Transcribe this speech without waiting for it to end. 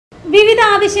വിവിധ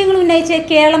ആവശ്യങ്ങൾ ഉന്നയിച്ച്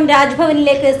കേരളം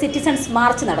രാജ്ഭവനിലേക്ക് സിറ്റിസൺസ്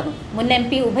മാർച്ച് നടന്നു. മുൻ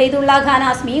MP ഉബൈദുള്ള ഖാൻ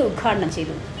ആസ്മി ഉദ്ഘാടനം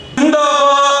ചെയ്തു.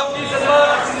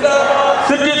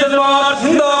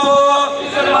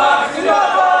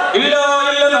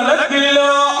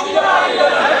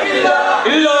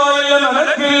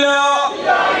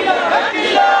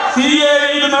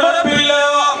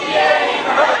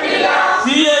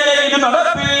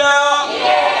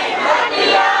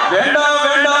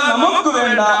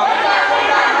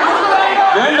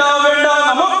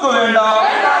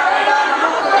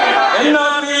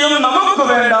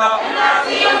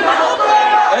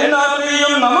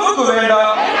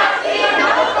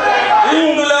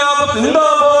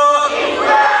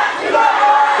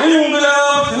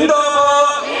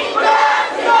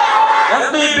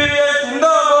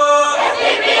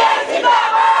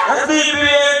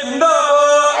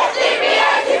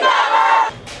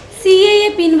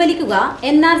 പിൻവലിക്കുക,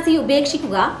 NRC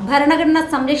ഉപേക്ഷിക്കുക, ഭരണഘടന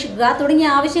സംരക്ഷിക്കുക തുടങ്ങിയ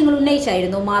ആവശ്യങ്ങൾ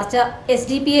ഉന്നയിച്ചായിരുന്നു മാർച്ച്.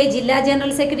 SDPI ജില്ലാ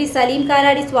ജനറൽ സെക്രട്ടറി സലീം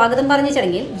കാരാടി സ്വാഗതം പറഞ്ഞ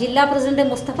ചടങ്ങിൽ ജില്ലാ പ്രസിഡന്റ്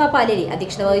മുസ്തഫ പാലേരി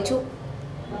അധ്യക്ഷത വഹിച്ചു.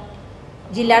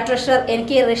 ജില്ലാ ട്രഷറർ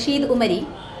NK റഷീദ് ഉമരി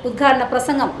ഉദ്ഘാടന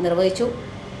പ്രസംഗം നിർവഹിച്ചു.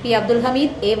 P Abdul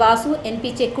Hameed, A Vasu, NP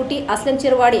Chekkutty, Aslam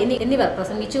Cheruvadi എന്നിവർ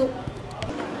പ്രസംഗിച്ചു.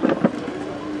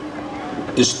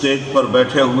 स्टेज पर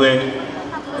बैठे हुए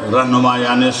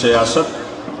रहनुमायाने सियासत,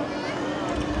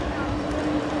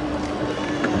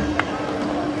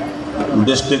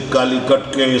 डिस्ट्रिक्ट कालीकट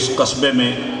के इस कस्बे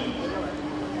में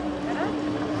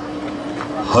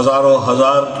हज़ारों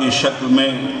हज़ार की शक्ल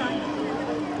में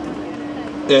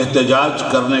एहतजाज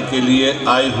करने के लिए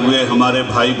आए हुए हमारे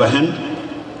भाई बहन,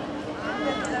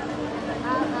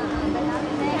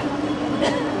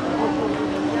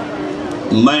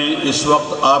 मैं इस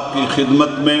वक्त आपकी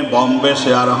खिदमत में बॉम्बे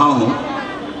से आ रहा हूं।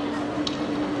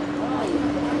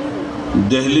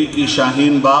 दिल्ली की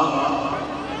शाहीन बाग,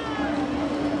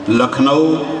 लखनऊ,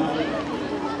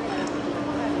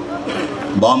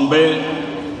 बॉम्बे,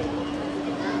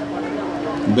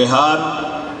 बिहार,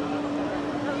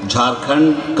 झारखंड,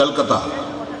 कलकत्ता